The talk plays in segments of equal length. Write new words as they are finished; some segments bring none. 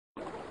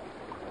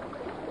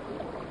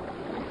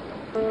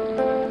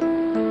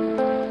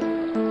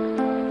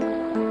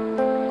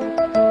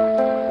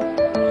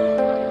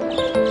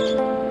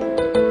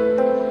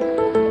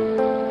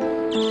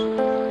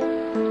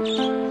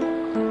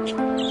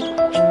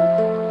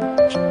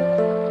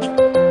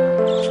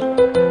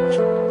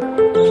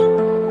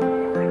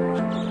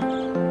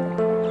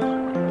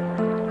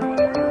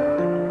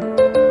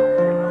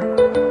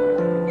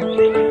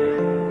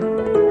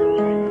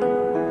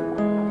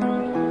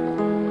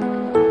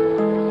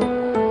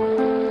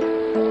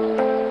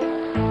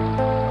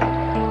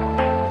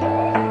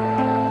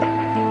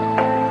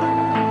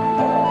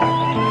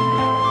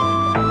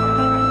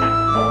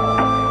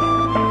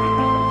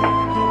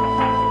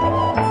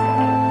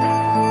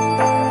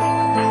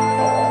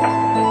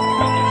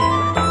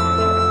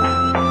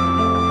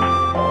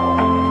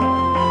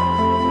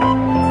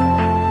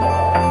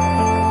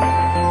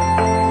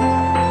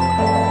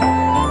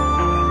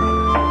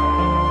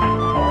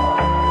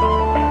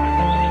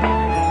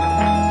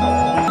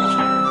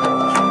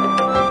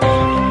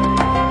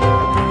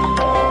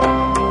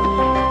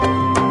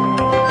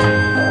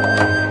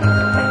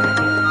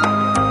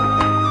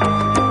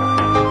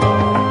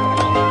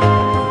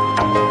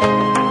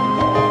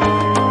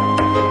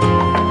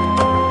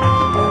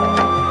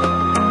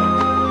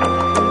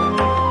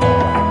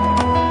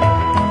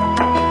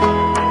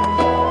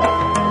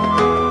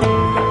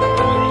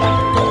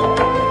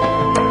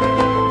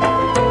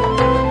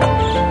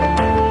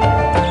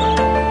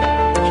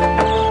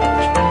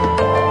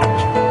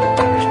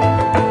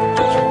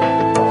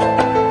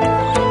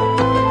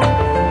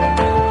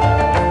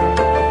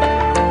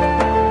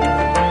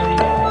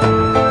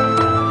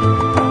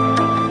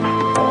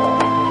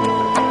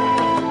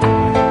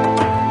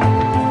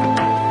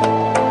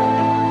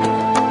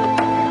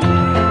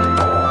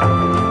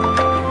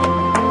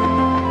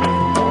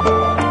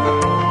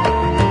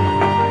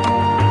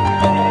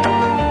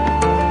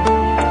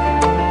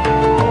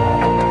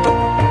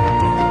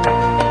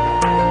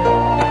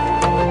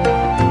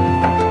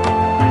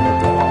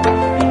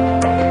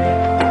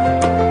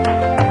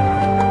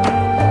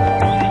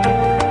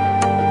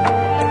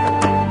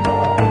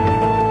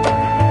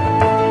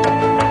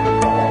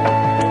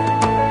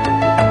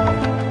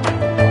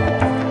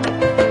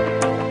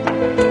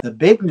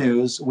big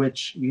news,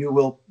 which you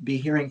will be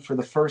hearing for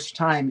the first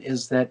time,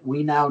 is that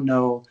we now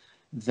know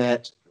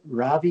that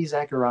Ravi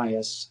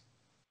Zacharias,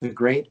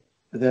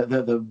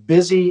 the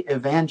busy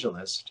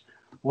evangelist,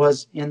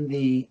 was in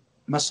the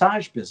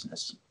massage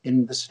business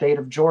in the state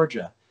of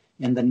Georgia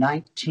in the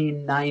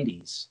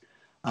 1990s.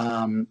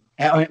 I'm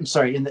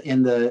sorry, in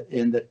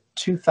the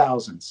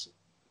 2000s.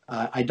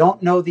 I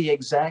don't know the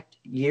exact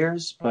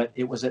years, but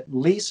it was at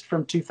least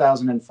from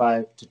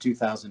 2005 to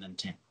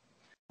 2010,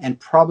 and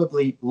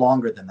probably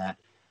longer than that.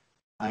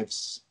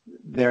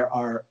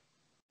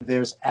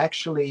 There's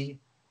actually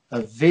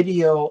a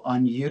video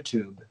on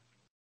YouTube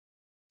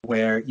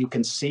where you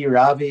can see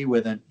Ravi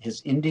with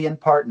his Indian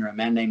partner, a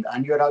man named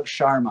Anurag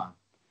Sharma,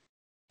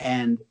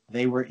 and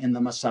they were in the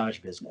massage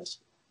business.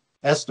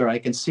 Esther, I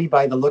can see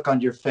by the look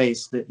on your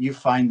face that you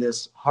find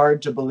this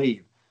hard to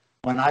believe.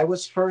 When I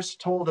was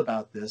first told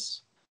about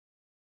this,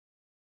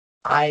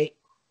 I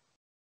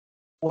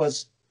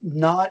was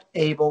not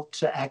able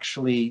to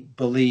actually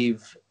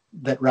believe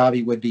that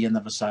Ravi would be in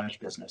the massage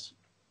business.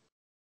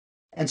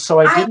 And so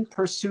I didn't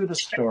pursue the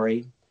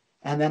story.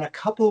 And then a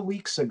couple of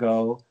weeks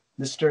ago,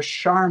 Mr.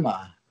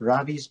 Sharma,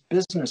 Ravi's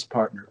business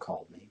partner,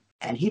 called me,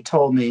 and he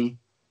told me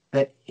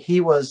that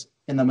he was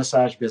in the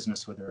massage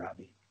business with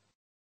Ravi.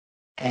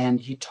 And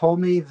he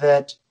told me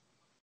that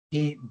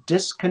he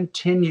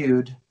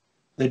discontinued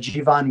the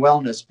Jivan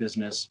wellness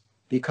business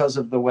because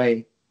of the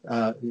way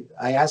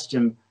I asked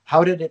him,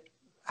 how did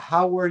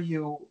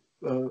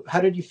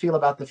you feel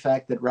about the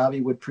fact that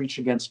Ravi would preach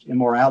against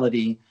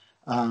immorality,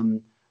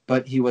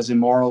 but he was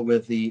immoral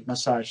with the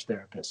massage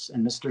therapists?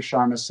 And Mr.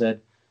 Sharma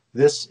said,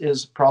 this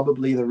is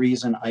probably the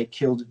reason I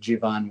killed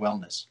Jivan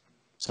Wellness.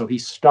 So he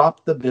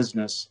stopped the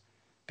business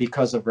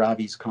because of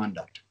Ravi's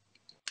conduct.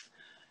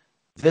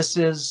 This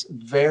is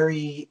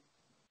very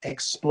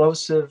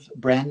explosive,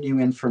 brand new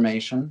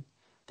information.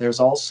 There's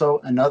also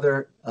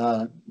another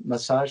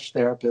massage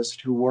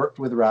therapist who worked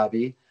with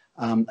Ravi.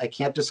 I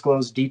can't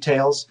disclose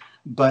details,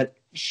 but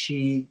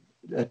she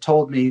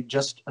told me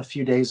just a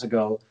few days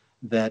ago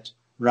that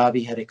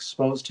Ravi had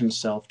exposed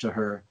himself to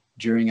her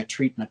during a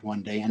treatment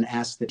one day and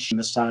asked that she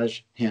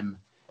massage him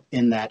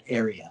in that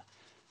area.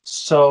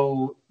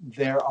 So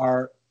there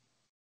are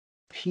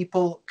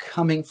people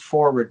coming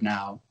forward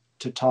now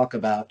to talk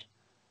about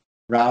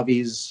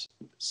Ravi's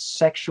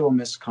sexual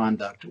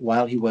misconduct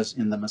while he was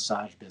in the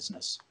massage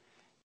business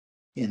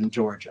in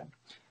Georgia.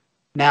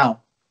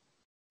 Now,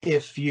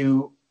 if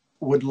you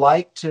would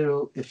like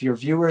to, if your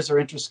viewers are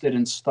interested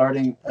in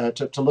starting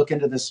to look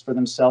into this for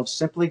themselves,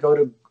 simply go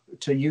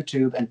to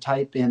YouTube and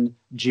type in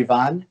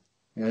Jivan,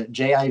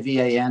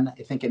 Jivan.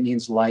 I think it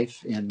means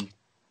life and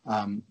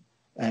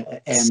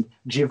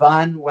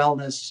Jivan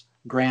Wellness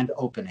Grand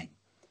Opening.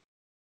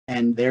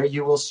 And there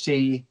you will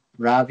see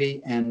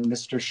Ravi and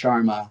Mr.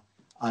 Sharma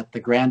at the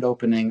grand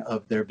opening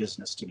of their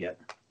business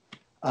together.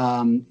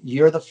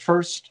 You're the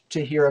first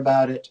to hear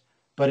about it,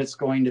 but it's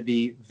going to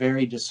be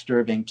very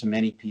disturbing to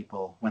many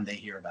people when they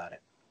hear about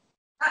it.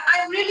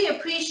 I really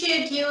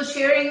appreciate you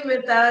sharing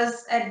with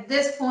us at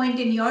this point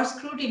in your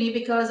scrutiny,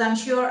 because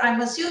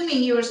I'm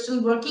assuming you are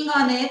still working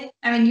on it.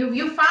 I mean,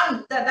 you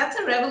found that's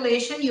a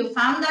revelation. You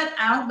found that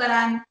out, but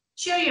I'm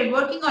sure you're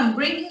working on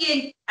bringing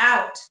it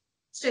out,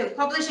 still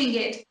publishing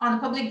it on the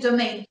public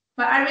domain.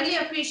 But I really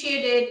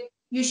appreciated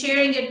you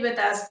sharing it with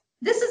us.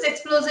 This is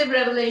explosive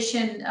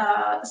revelation,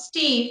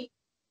 Steve,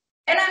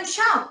 and I'm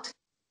shocked.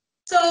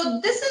 So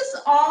this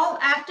is all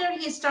after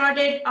he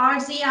started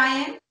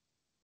RZIM.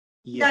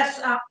 Yes.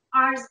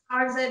 That's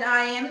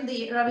RZIM,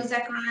 the Ravi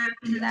Zacharias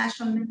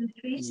International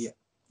Ministries.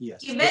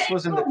 Yes. This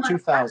was in the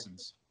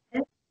 2000s.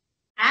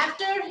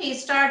 After he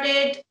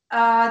started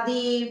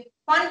the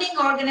funding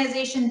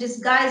organization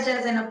disguised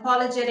as an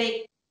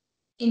apologetic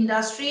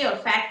industry or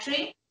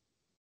factory.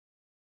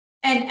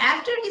 And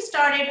after he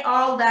started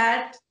all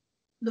that,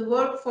 the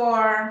work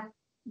for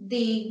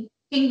the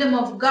kingdom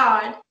of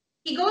God,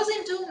 he goes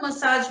into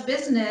massage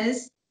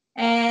business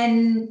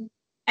and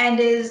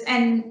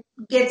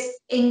gets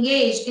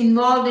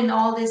involved in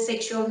all this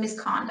sexual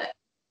misconduct.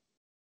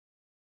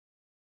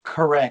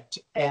 Correct.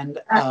 And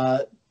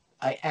I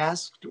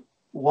asked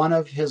one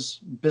of his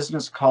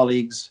business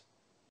colleagues,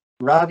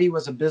 Ravi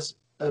was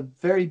a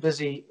very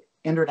busy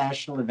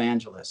international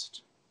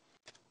evangelist.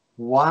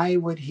 Why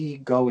would he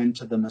go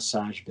into the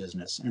massage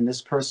business? And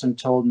this person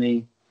told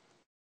me,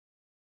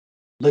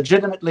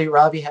 legitimately,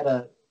 Ravi had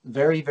a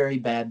very, very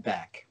bad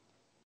back.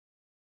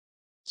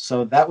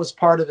 So that was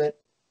part of it,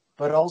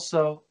 but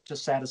also to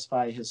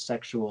satisfy his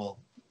sexual,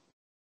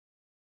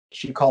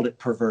 she called it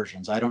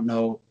perversions. I don't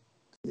know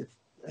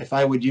if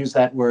I would use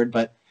that word,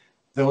 but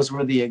those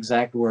were the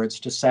exact words,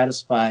 to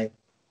satisfy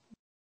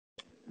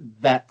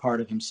that part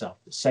of himself,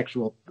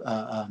 sexual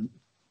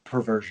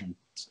perversion.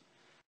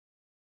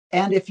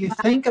 And if you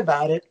think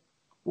about it,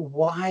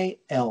 why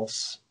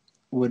else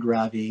would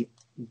Ravi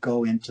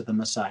go into the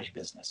massage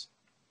business?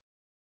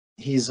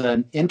 He's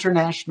an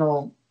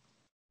international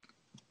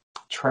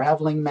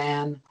traveling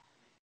man,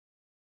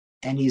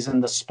 and he's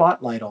in the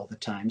spotlight all the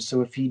time.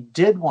 So if he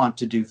did want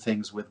to do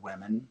things with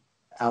women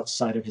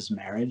outside of his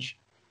marriage,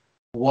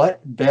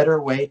 what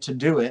better way to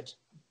do it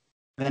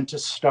than to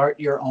start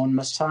your own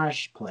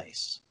massage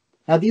place?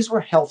 Now, these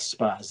were health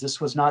spas.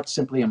 This was not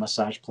simply a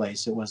massage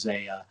place. It was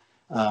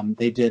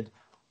they did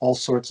all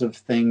sorts of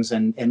things,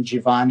 and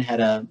Jivan had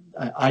a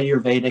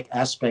Ayurvedic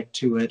aspect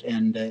to it,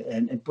 and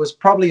it was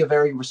probably a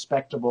very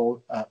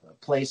respectable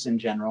place in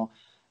general,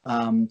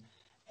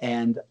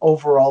 and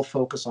overall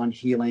focus on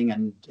healing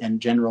and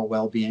general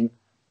well-being,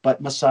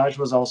 but massage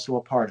was also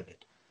a part of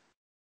it.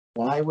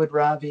 Why would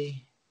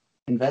Ravi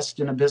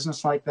invest in a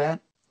business like that?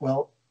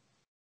 Well,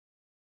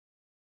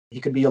 he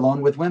could be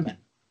alone with women,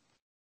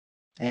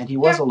 and he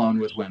was alone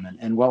with women,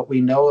 and what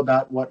we know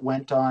about what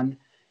went on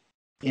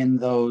in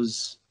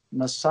those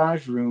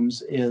massage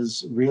rooms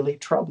is really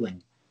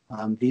troubling.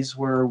 These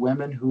were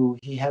women who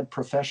he had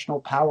professional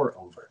power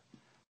over.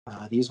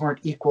 These weren't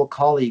equal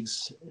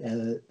colleagues.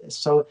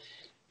 So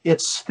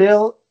it's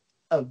still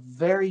a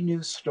very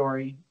new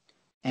story,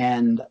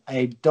 and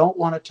I don't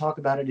want to talk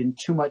about it in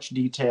too much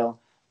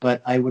detail,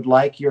 but I would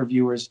like your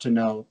viewers to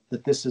know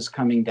that this is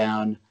coming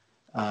down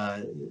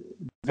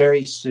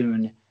very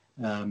soon.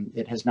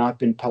 It has not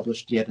been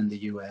published yet in the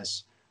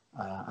US.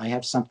 I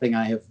have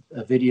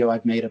a video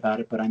I've made about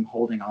it, but I'm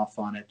holding off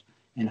on it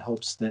in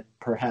hopes that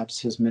perhaps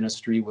his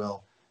ministry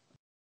will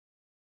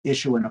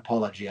issue an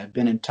apology. I've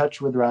been in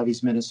touch with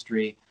Ravi's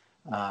ministry,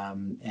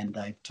 and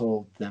I've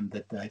told them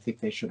that I think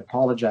they should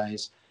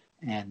apologize.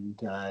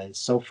 And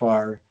so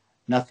far,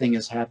 nothing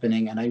is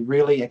happening. And I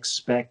really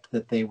expect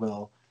that they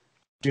will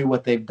do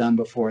what they've done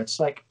before. It's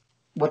like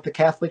what the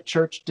Catholic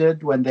Church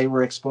did when they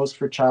were exposed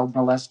for child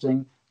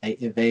molesting. They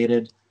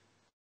evaded,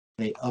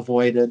 they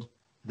avoided,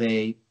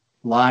 they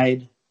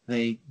lied,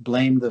 they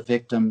blamed the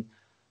victim.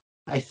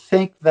 I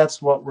think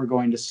that's what we're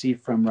going to see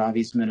from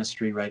Ravi's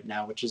ministry right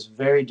now, which is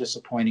very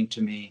disappointing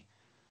to me.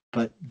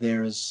 But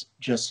this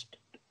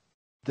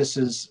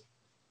is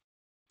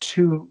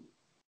too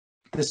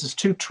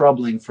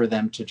troubling for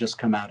them to just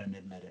come out and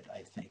admit it,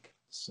 I think.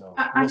 So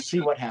we'll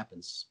see what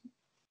happens.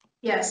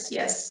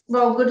 Yes.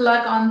 Well, good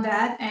luck on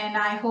that. And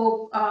I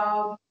hope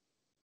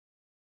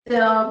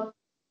the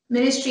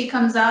ministry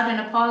comes out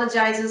and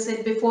apologizes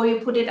it before you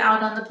put it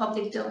out on the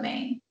public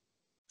domain.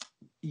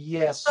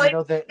 Yes, so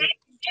if they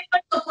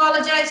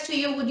apologize to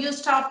you, would you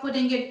stop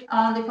putting it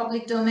on the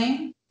public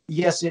domain?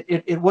 Yes,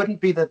 it wouldn't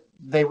be that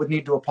they would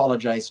need to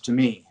apologize to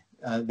me.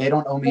 They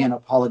don't owe me an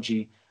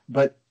apology,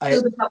 but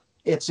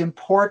it's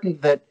important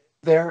that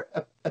there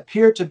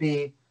appear to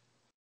be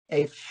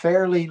a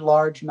fairly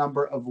large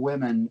number of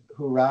women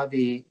who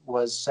Ravi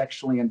was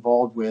sexually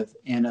involved with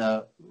in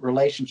a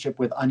relationship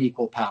with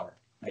unequal power.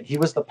 Right? He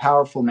was the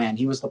powerful man.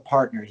 He was the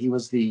partner. He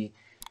was the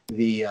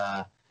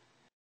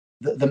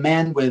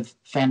man with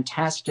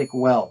fantastic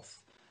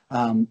wealth.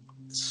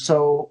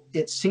 So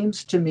it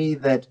seems to me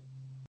that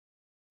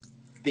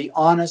the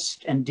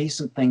honest and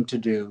decent thing to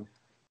do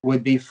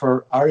would be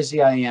for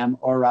RZIM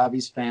or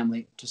Ravi's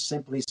family to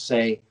simply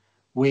say,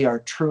 we are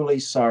truly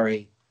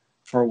sorry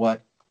for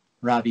what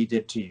Ravi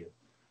did to you.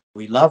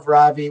 We love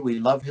Ravi. We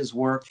love his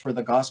work for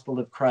the gospel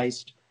of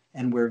Christ.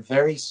 And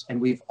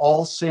we've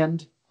all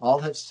sinned. All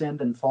have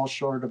sinned and fall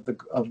short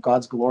of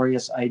God's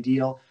glorious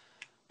ideal.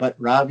 But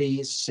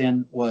Ravi's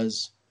sin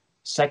was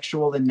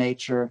sexual in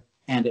nature,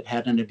 and it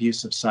had an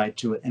abusive side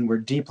to it. And we're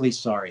deeply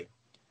sorry.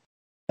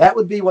 That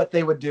would be what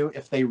they would do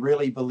if they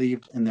really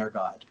believed in their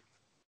God.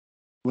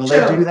 Will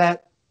they do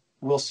that?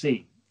 We'll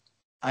see.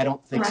 I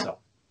don't think so.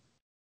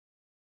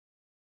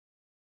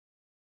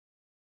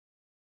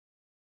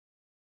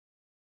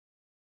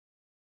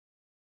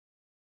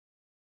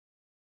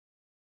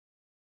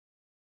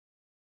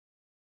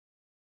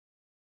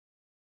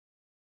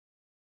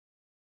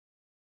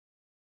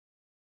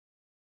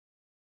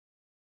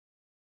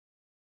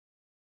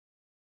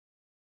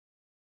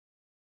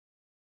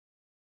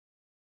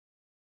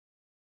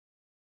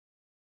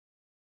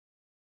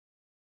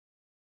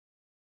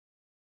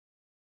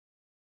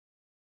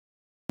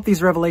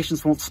 These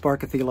revelations won't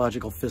spark a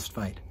theological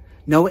fistfight.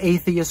 No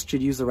atheist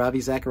should use the Ravi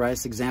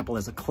Zacharias example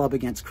as a club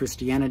against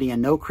Christianity,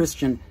 and no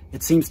Christian,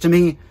 it seems to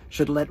me,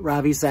 should let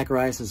Ravi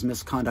Zacharias'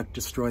 misconduct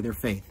destroy their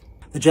faith.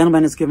 The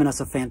gentleman has given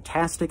us a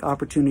fantastic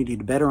opportunity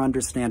to better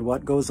understand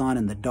what goes on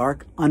in the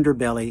dark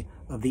underbelly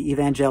of the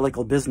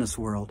evangelical business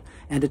world,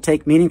 and to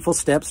take meaningful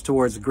steps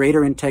towards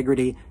greater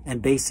integrity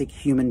and basic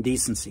human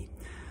decency.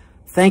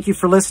 Thank you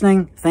for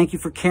listening, thank you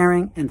for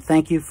caring, and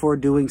thank you for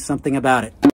doing something about it.